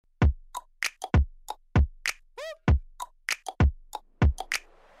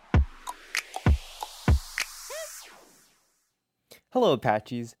Hello,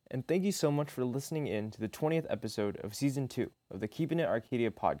 Apaches, and thank you so much for listening in to the 20th episode of Season 2 of the Keeping It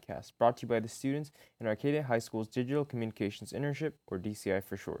Arcadia podcast, brought to you by the students in Arcadia High School's Digital Communications Internship, or DCI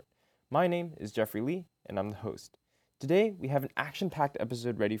for short. My name is Jeffrey Lee, and I'm the host. Today, we have an action-packed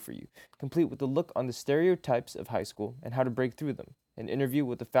episode ready for you, complete with a look on the stereotypes of high school and how to break through them, an interview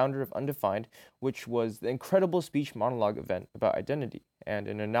with the founder of Undefined, which was the incredible speech monologue event about identity, and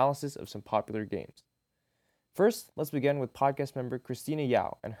an analysis of some popular games. First, let's begin with podcast member Christina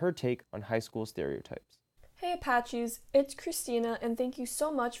Yao and her take on high school stereotypes. Hey Apaches, it's Christina, and thank you so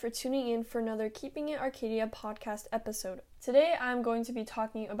much for tuning in for another Keeping It Arcadia podcast episode. Today I'm going to be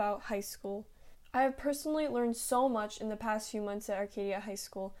talking about high school. I have personally learned so much in the past few months at Arcadia High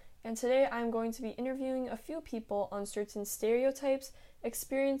School, and today I'm going to be interviewing a few people on certain stereotypes,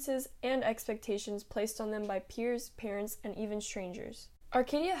 experiences, and expectations placed on them by peers, parents, and even strangers.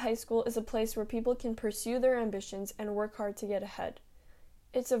 Arcadia High School is a place where people can pursue their ambitions and work hard to get ahead.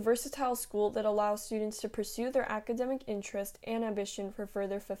 It's a versatile school that allows students to pursue their academic interest and ambition for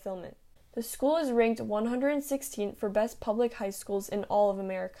further fulfillment. The school is ranked 116th for best public high schools in all of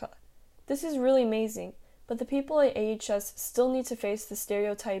America. This is really amazing, but the people at AHS still need to face the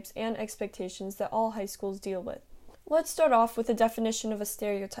stereotypes and expectations that all high schools deal with. Let's start off with a definition of a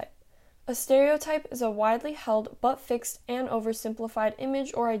stereotype. A stereotype is a widely held but fixed and oversimplified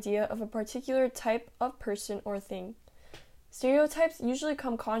image or idea of a particular type of person or thing. Stereotypes usually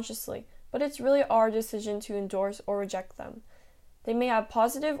come consciously, but it's really our decision to endorse or reject them. They may have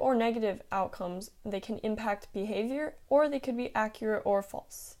positive or negative outcomes, they can impact behavior, or they could be accurate or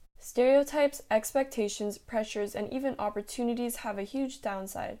false. Stereotypes, expectations, pressures, and even opportunities have a huge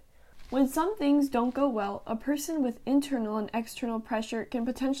downside. When some things don't go well, a person with internal and external pressure can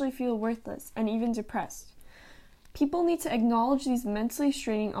potentially feel worthless and even depressed. People need to acknowledge these mentally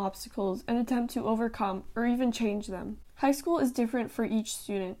straining obstacles and attempt to overcome or even change them. High school is different for each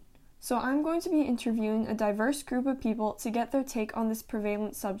student, so I'm going to be interviewing a diverse group of people to get their take on this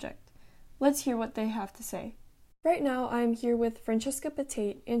prevalent subject. Let's hear what they have to say. Right now, I am here with Francesca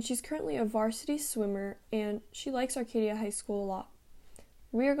Patate, and she's currently a varsity swimmer, and she likes Arcadia High School a lot.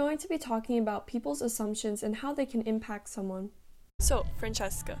 We are going to be talking about people's assumptions and how they can impact someone. So,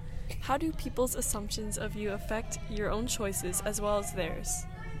 Francesca, how do people's assumptions of you affect your own choices as well as theirs?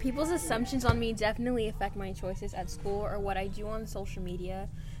 People's assumptions on me definitely affect my choices at school or what I do on social media.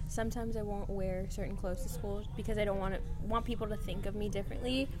 Sometimes I won't wear certain clothes to school because I don't want people to think of me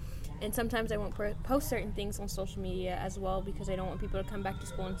differently. And sometimes I won't post certain things on social media as well because I don't want people to come back to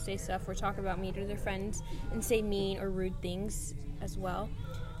school and say stuff or talk about me to their friends and say mean or rude things as well.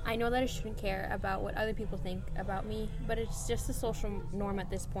 I know that I shouldn't care about what other people think about me, but it's just a social norm at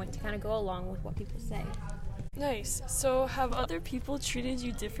this point to kind of go along with what people say. Nice. So have other people treated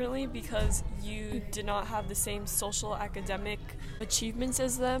you differently because you did not have the same social academic achievements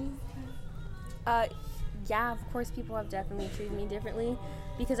as them? Yeah, of course people have definitely treated me differently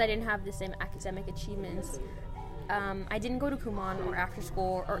because I didn't have the same academic achievements. I didn't go to Kumon or after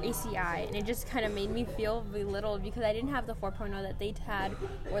school or ACI, and it just kind of made me feel belittled because I didn't have the 4.0 that they had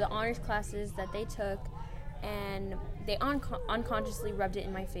or the honors classes that they took, and they unconsciously rubbed it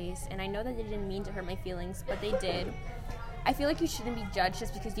in my face, and I know that they didn't mean to hurt my feelings, but they did. I feel like you shouldn't be judged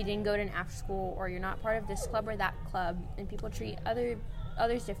just because you didn't go to an after school or you're not part of this club or that club, and people treat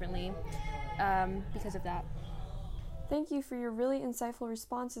others differently because of that. Thank you for your really insightful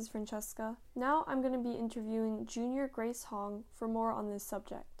responses, Francesca. Now I'm going to be interviewing Junior Grace Hong for more on this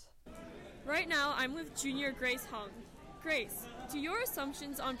subject. Right now I'm with Junior Grace Hong. Grace, do your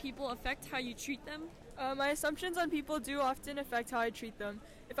assumptions on people affect how you treat them? My assumptions on people do often affect how I treat them.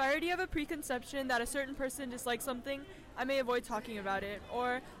 If I already have a preconception that a certain person dislikes something, I may avoid talking about it,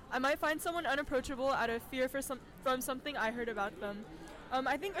 or I might find someone unapproachable out of fear from something I heard about them.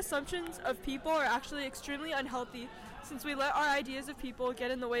 I think assumptions of people are actually extremely unhealthy since we let our ideas of people get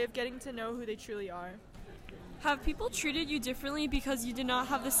in the way of getting to know who they truly are. Have people treated you differently because you did not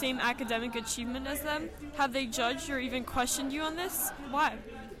have the same academic achievement as them? Have they judged or even questioned you on this? Why?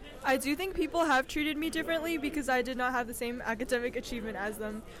 I do think people have treated me differently because I did not have the same academic achievement as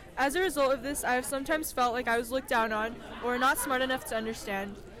them. As a result of this, I have sometimes felt like I was looked down on or not smart enough to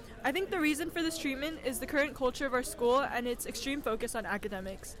understand. I think the reason for this treatment is the current culture of our school and its extreme focus on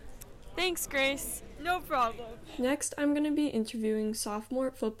academics. Thanks, Grace. No problem. Next, I'm going to be interviewing sophomore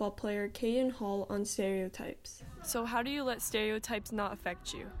football player Caden Hall on stereotypes. So how do you let stereotypes not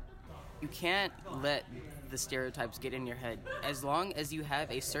affect you? You can't let the stereotypes get in your head. As long as you have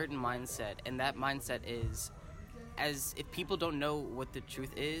a certain mindset, and that mindset is, as if people don't know what the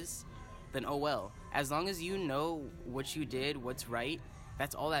truth is, then oh well. As long as you know what you did, what's right,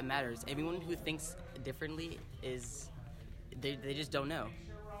 that's all that matters. Everyone who thinks differently is they just don't know.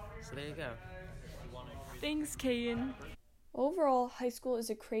 So there you go. Thanks, Kaden. Overall, high school is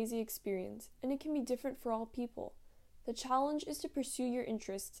a crazy experience, and it can be different for all people. The challenge is to pursue your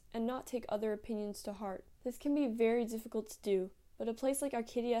interests and not take other opinions to heart. This can be very difficult to do, but a place like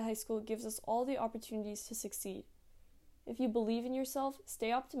Arcadia High School gives us all the opportunities to succeed. If you believe in yourself,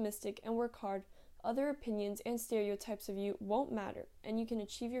 stay optimistic, and work hard, other opinions and stereotypes of you won't matter, and you can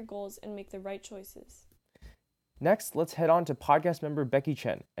achieve your goals and make the right choices. Next, let's head on to podcast member Becky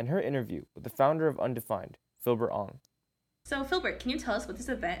Chen and her interview with the founder of Undefined, Philbert Ong. So, Philbert, can you tell us what this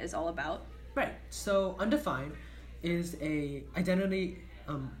event is all about? Right. So, Undefined is a identity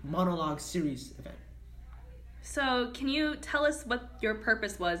monologue series event. So, can you tell us what your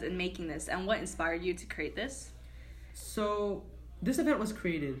purpose was in making this and what inspired you to create this? So, this event was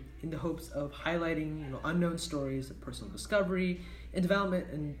created in the hopes of highlighting unknown stories of personal discovery and development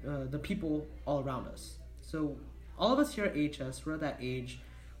and the people all around us. So, all of us here at AHS, we're at that age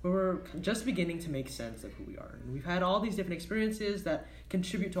where we're just beginning to make sense of who we are. And we've had all these different experiences that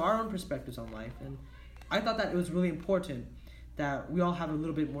contribute to our own perspectives on life. And I thought that it was really important that we all have a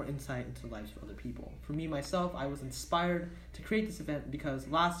little bit more insight into the lives of other people. For me, myself, I was inspired to create this event because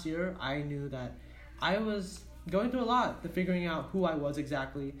last year I knew that I was going through a lot, figuring out who I was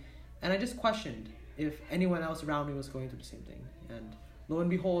exactly. And I just questioned if anyone else around me was going through the same thing. And lo and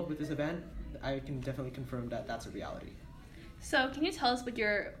behold, with this event, I can definitely confirm that that's a reality. So, can you tell us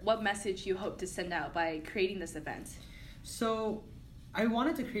what message you hope to send out by creating this event? So, I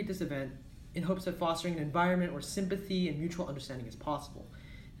wanted to create this event in hopes of fostering an environment where sympathy and mutual understanding is possible.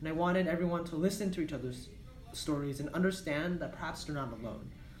 And I wanted everyone to listen to each other's stories and understand that perhaps they're not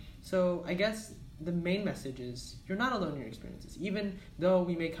alone. So, I guess the main message is you're not alone in your experiences. Even though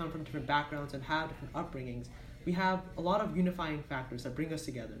we may come from different backgrounds and have different upbringings, we have a lot of unifying factors that bring us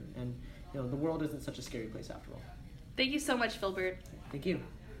together. And the world isn't such a scary place after all. Thank you so much, Philbert. Thank you.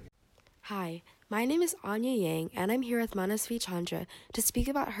 Hi, my name is Anya Yang, and I'm here with Manasvi Chandra to speak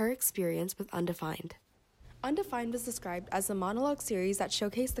about her experience with Undefined. Undefined was described as a monologue series that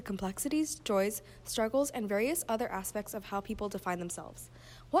showcased the complexities, joys, struggles, and various other aspects of how people define themselves.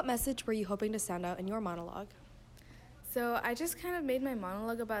 What message were you hoping to stand out in your monologue? So I just kind of made my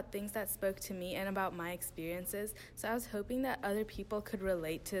monologue about things that spoke to me and about my experiences. So I was hoping that other people could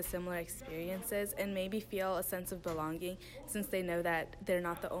relate to similar experiences and maybe feel a sense of belonging since they know that they're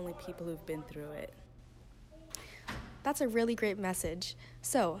not the only people who've been through it. That's a really great message.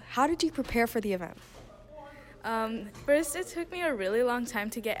 So, how did you prepare for the event? First, it took me a really long time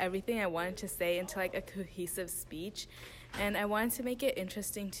to get everything I wanted to say into a cohesive speech. And I wanted to make it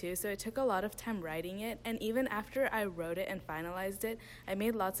interesting too, so it took a lot of time writing it. And even after I wrote it and finalized it, I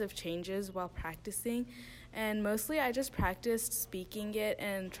made lots of changes while practicing. And mostly I just practiced speaking it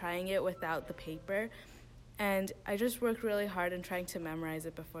and trying it without the paper. And I just worked really hard in trying to memorize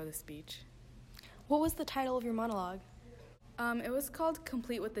it before the speech. What was the title of your monologue? It was called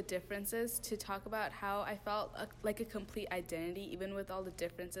Complete with the Differences, to talk about how I felt like a complete identity, even with all the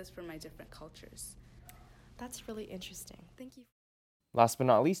differences from my different cultures. That's really interesting. Thank you. Last but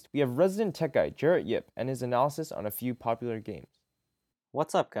not least, we have resident tech guy Jarrett Yip and his analysis on a few popular games.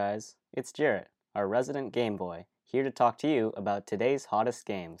 What's up, guys? It's Jarrett, our resident Game Boy, here to talk to you about today's hottest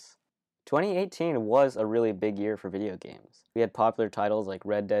games. 2018 was a really big year for video games. We had popular titles like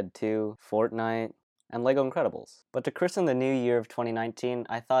Red Dead 2, Fortnite, and LEGO Incredibles. But to christen the new year of 2019,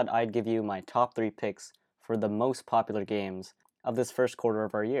 I thought I'd give you my top 3 picks for the most popular games of this first quarter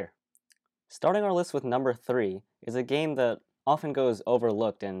of our year. Starting our list with number 3 is a game that often goes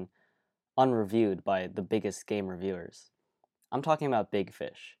overlooked and unreviewed by the biggest game reviewers. I'm talking about Big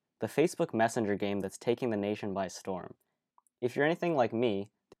Fish, the Facebook Messenger game that's taking the nation by storm. If you're anything like me,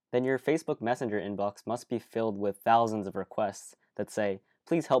 then your Facebook Messenger inbox must be filled with thousands of requests that say,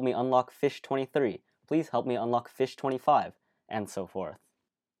 please help me unlock Fish 23, please help me unlock Fish 25, and so forth.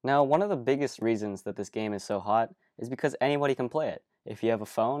 Now, one of the biggest reasons that this game is so hot is because anybody can play it. If you have a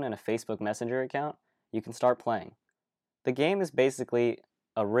phone and a Facebook Messenger account, you can start playing. The game is basically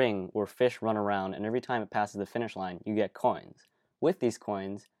a ring where fish run around, and every time it passes the finish line, you get coins. With these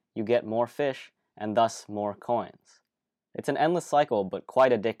coins, you get more fish, and thus more coins. It's an endless cycle, but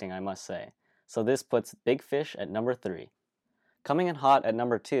quite addicting, I must say. So this puts Big Fish at number 3. Coming in hot at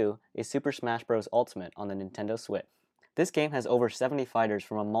number 2 is Super Smash Bros. Ultimate on the Nintendo Switch. This game has over 70 fighters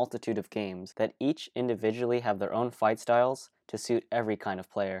from a multitude of games that each individually have their own fight styles to suit every kind of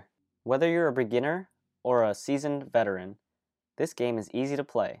player. Whether you're a beginner or a seasoned veteran, this game is easy to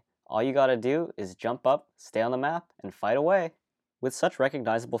play. All you gotta do is jump up, stay on the map, and fight away. With such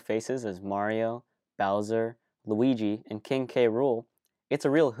recognizable faces as Mario, Bowser, Luigi, and King K. Rool, it's a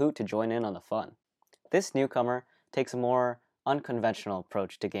real hoot to join in on the fun. This newcomer takes a more unconventional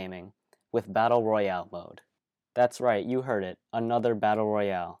approach to gaming with Battle Royale mode. That's right, you heard it, another Battle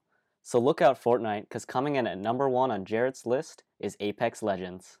Royale. So look out Fortnite, because coming in at number 1 on Jarrett's list is Apex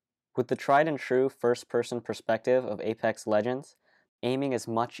Legends. With the tried and true first-person perspective of Apex Legends, aiming is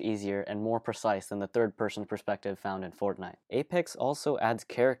much easier and more precise than the third-person perspective found in Fortnite. Apex also adds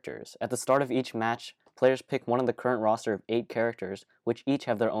characters. At the start of each match, players pick one of the current roster of 8 characters, which each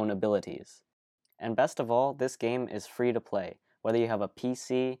have their own abilities. And best of all, this game is free to play. Whether you have a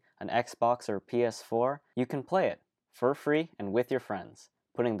PC, an Xbox, or PS4, you can play it for free and with your friends,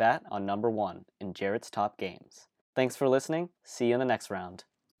 putting that on number 1 in Jarrett's top games. Thanks for listening. See you in the next round.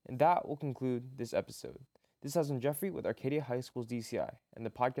 And that will conclude this episode. This has been Jeffrey with Arcadia High School's DCI, and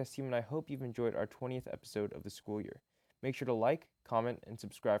the podcast team and I hope you've enjoyed our 20th episode of the school year. Make sure to like, comment, and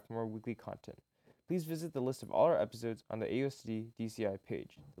subscribe for more weekly content. Please visit the list of all our episodes on the AUSD DCI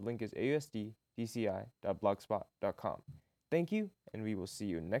page. The link is ausddci.blogspot.com. Thank you, and we will see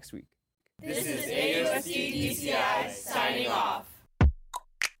you next week. This is AUSD DCI signing off.